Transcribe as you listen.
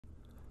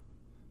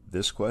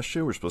this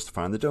question, we're supposed to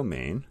find the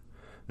domain.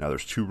 Now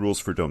there's two rules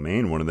for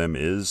domain. One of them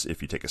is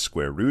if you take a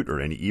square root or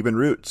any even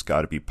root, it's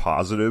got to be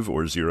positive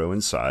or 0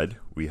 inside.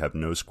 We have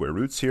no square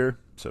roots here,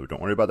 so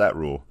don't worry about that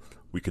rule.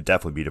 We could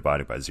definitely be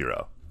dividing by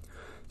 0.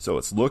 So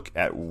let's look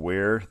at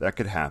where that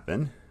could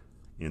happen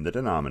in the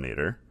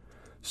denominator.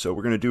 So what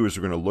we're going to do is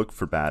we're going to look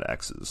for bad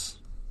x's.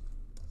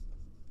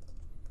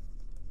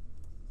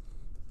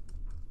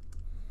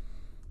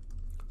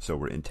 So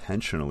we're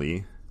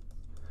intentionally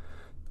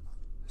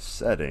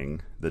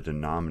setting the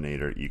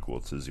denominator equal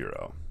to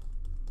 0.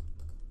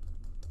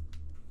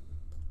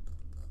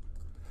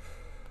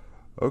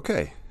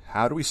 Okay,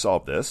 how do we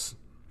solve this?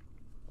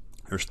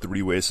 There's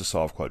 3 ways to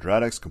solve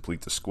quadratics.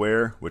 Complete the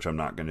square, which I'm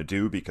not going to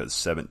do because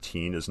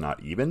 17 is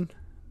not even.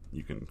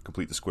 You can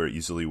complete the square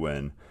easily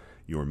when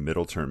your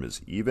middle term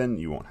is even.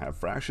 You won't have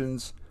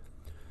fractions.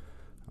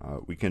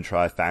 We can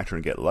try factor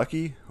and get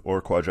lucky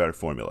or quadratic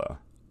formula.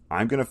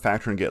 I'm going to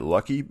factor and get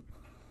lucky.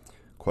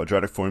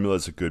 Quadratic formula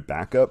is a good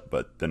backup,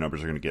 but the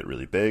numbers are going to get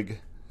really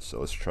big. So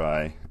let's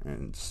try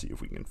and see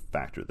if we can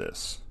factor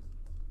this.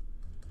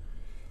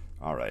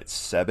 All right,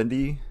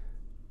 70.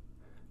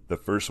 The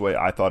first way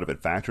I thought of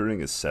it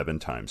factoring is 7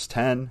 times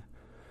 10.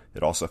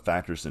 It also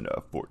factors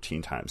into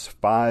 14 times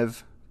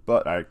 5,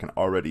 but I can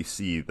already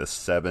see the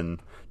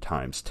 7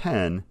 times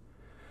 10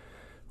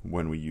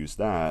 when we use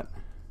that.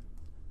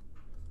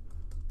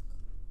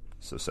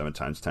 So 7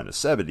 times 10 is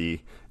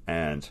 70,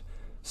 and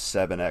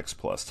 7x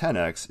plus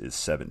 10x is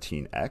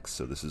 17x,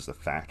 so this is the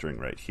factoring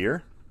right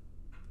here.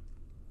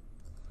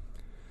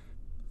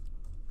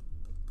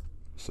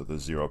 So the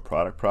zero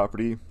product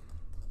property,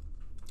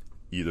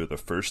 either the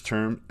first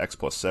term, x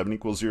plus 7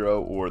 equals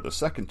 0, or the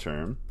second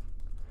term,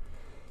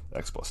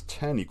 x plus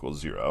 10 equals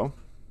 0.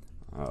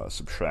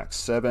 Subtract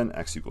 7,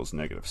 x equals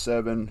negative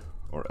 7,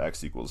 or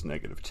x equals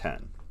negative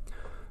 10.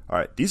 All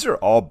right, these are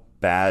all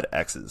bad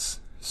x's.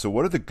 So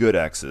what are the good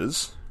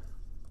x's?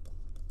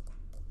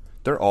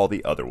 They're all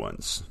the other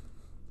ones.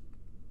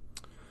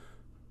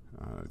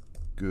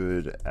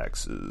 Good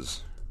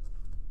x's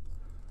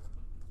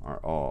are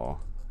all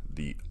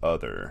the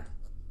other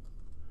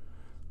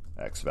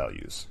x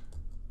values.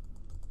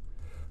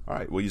 All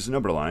right, we'll use the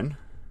number line.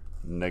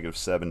 Negative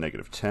 7,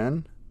 negative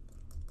 10.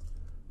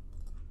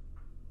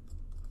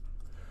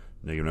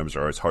 Negative numbers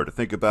are always hard to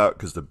think about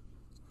because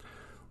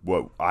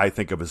what I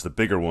think of as the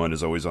bigger one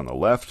is always on the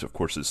left. Of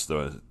course, it's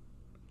the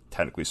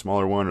technically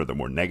smaller one or the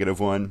more negative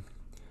one.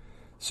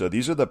 So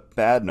these are the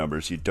bad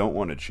numbers you don't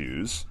want to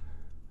choose.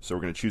 So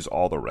we're going to choose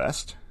all the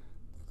rest.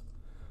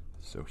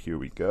 So here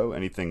we go.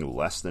 Anything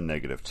less than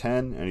negative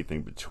 10,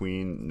 anything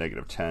between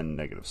negative 10,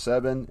 negative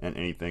 7, and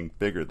anything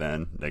bigger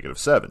than negative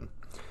 7.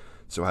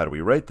 So how do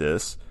we write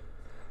this?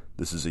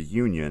 This is a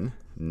union,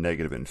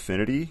 negative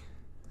infinity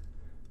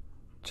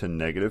to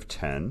negative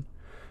 10.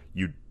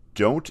 You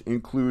don't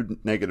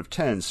include negative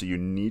 10, so you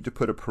need to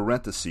put a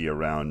parenthesis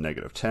around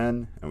negative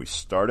 10. And we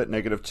start at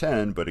negative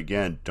 10, but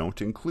again,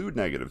 don't include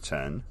negative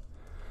 10.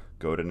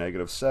 Go to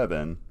negative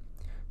 7,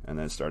 and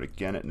then start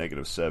again at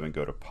negative 7,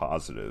 go to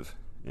positive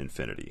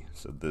infinity.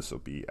 So this will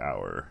be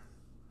our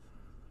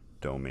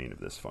domain of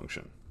this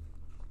function.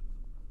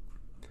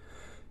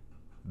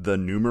 The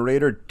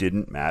numerator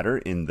didn't matter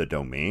in the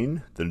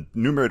domain. The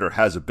numerator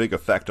has a big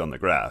effect on the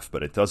graph,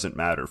 but it doesn't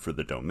matter for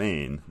the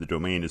domain. The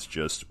domain is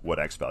just what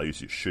x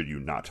values should you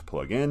not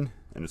plug in,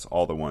 and it's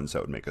all the ones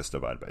that would make us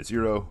divide by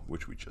 0,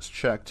 which we just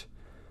checked,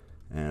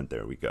 and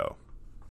there we go.